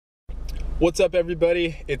What's up,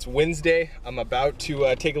 everybody? It's Wednesday. I'm about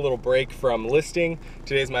to take a little break from listing.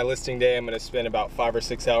 Today's my listing day. I'm going to spend about 5 or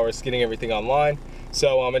 6 hours getting everything online.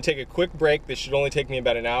 So I'm going to take a quick break. This should only take me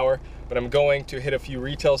about an hour, but I'm going to hit a few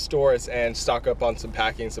retail stores and stock up on some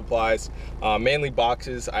packing supplies, mainly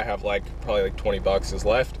boxes. I have probably 20 boxes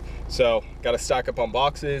left. So got to stock up on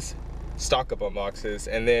boxes,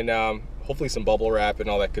 and then hopefully some bubble wrap and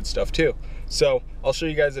all that good stuff too. So I'll show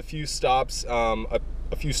you guys a few stops,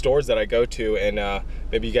 a few stores that I go to, and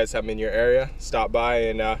maybe you guys have them in your area. Stop by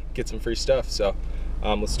and get some free stuff. So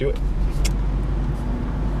let's do it.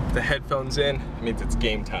 The headphones in, it means it's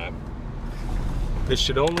game time. This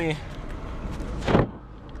should only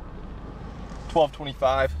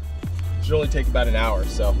 $12.25. Should only take about an hour,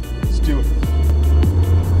 so let's do it.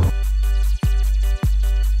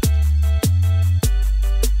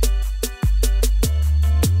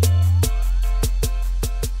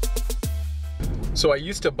 So I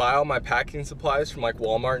used to buy all my packing supplies from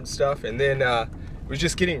Walmart and stuff, and then it was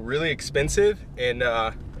just getting really expensive, and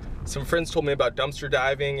some friends told me about dumpster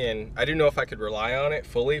diving, and I didn't know if I could rely on it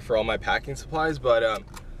fully for all my packing supplies, but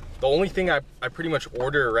the only thing I pretty much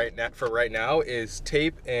order right now is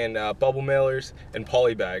tape and bubble mailers and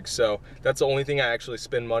poly bags. So that's the only thing I actually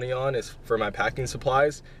spend money on is for my packing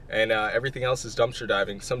supplies, and everything else is dumpster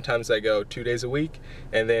diving. Sometimes I go 2 days a week,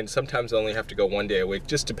 and then sometimes I only have to go 1 day a week.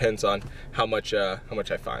 Just depends on how much I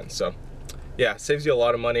find. So yeah, saves you a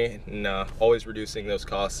lot of money, and always reducing those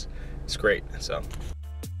costs is great. So.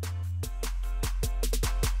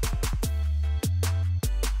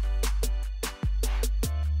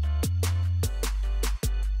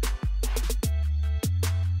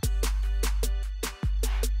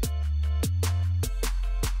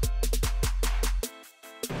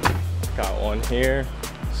 Got one here.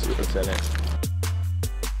 Let's see what's in it.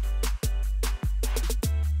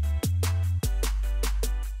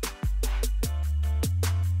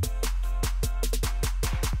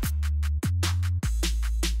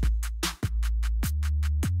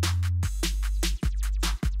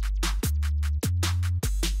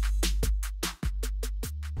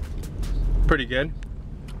 Pretty good.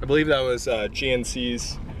 I believe that was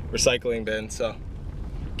GNC's recycling bin, so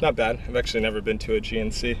not bad. I've actually never been to a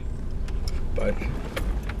GNC. But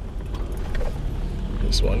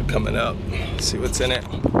this one coming up. Let's see what's in it.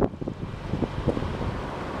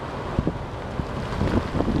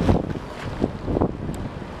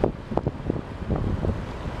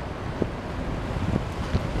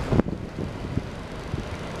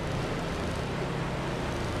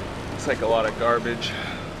 Looks like a lot of garbage.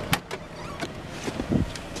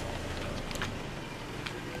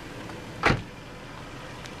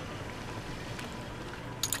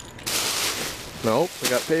 Nope, we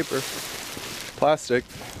got paper, plastic.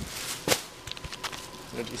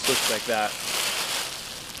 It just looks like that.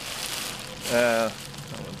 That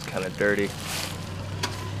one's kind of dirty.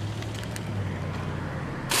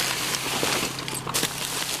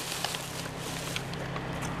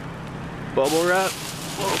 Bubble wrap,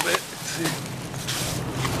 a little bit. Let's see.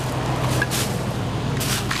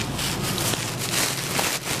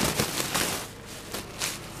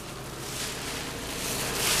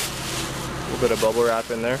 Bit of bubble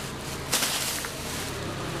wrap in there.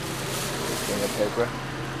 Paper.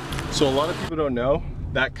 So a lot of people don't know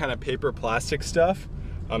that kind of paper plastic stuff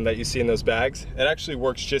that you see in those bags, it actually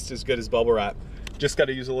works just as good as bubble wrap. Just got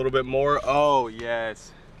to use a little bit more. Oh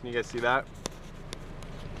yes, can you guys see that?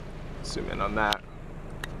 Zoom in on that.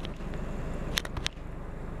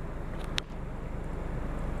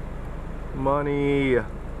 Money.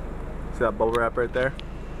 See that bubble wrap right there?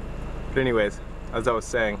 But anyways, as I was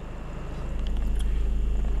saying,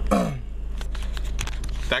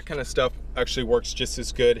 that kind of stuff actually works just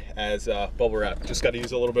as good as bubble wrap. Just got to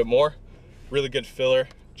use a little bit more. Really good filler.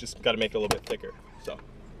 Just got to make it a little bit thicker. So,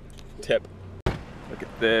 tip. Look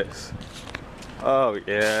at this. Oh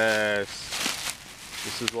yes.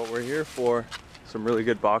 This is what we're here for. Some really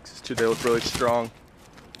good boxes too. They look really strong.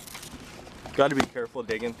 Got to be careful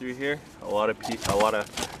digging through here. A lot of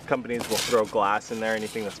companies will throw glass in there.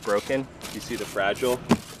 Anything that's broken. You see the fragile.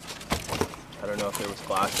 I don't know if there was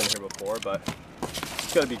glass in here before, but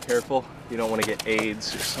just gotta be careful. You don't want to get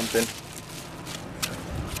AIDS or something.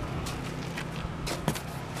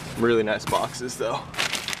 Really nice boxes though.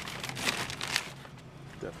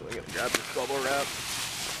 Definitely gonna grab this bubble wrap.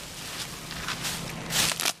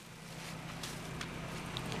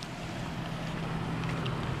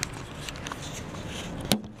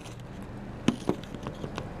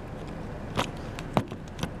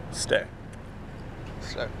 Stay.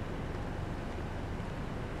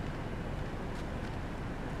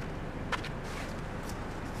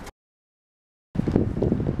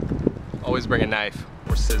 Always bring a knife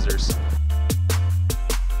or scissors.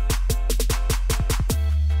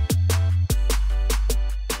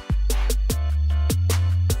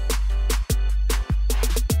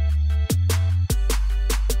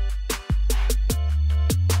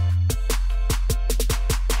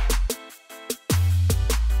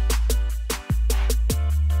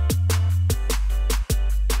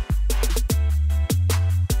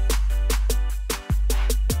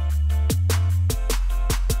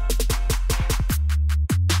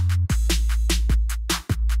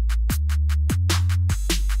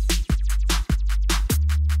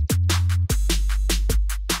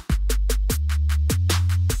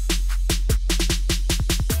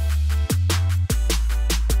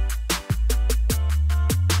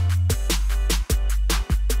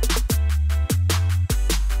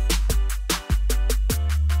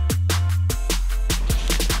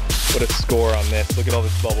 What a score on this. Look at all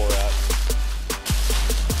this bubble wrap.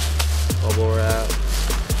 Bubble wrap.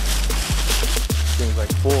 Things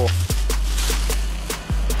like full.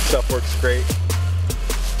 Stuff works great.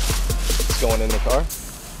 It's going in the car.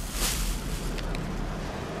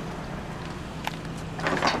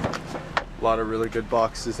 A lot of really good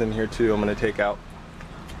boxes in here too I'm gonna take out.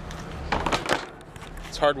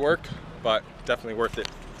 It's hard work, but definitely worth it.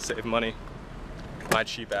 Save money. My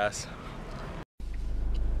cheap ass.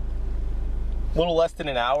 A little less than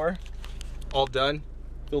an hour, all done.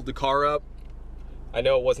 Filled the car up. I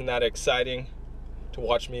know it wasn't that exciting to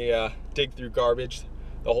watch me dig through garbage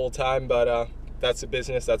the whole time, but that's the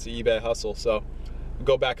business, that's the eBay hustle. So I'll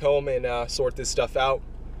go back home and sort this stuff out,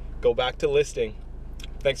 go back to listing.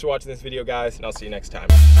 Thanks for watching this video, guys, and I'll see you next time.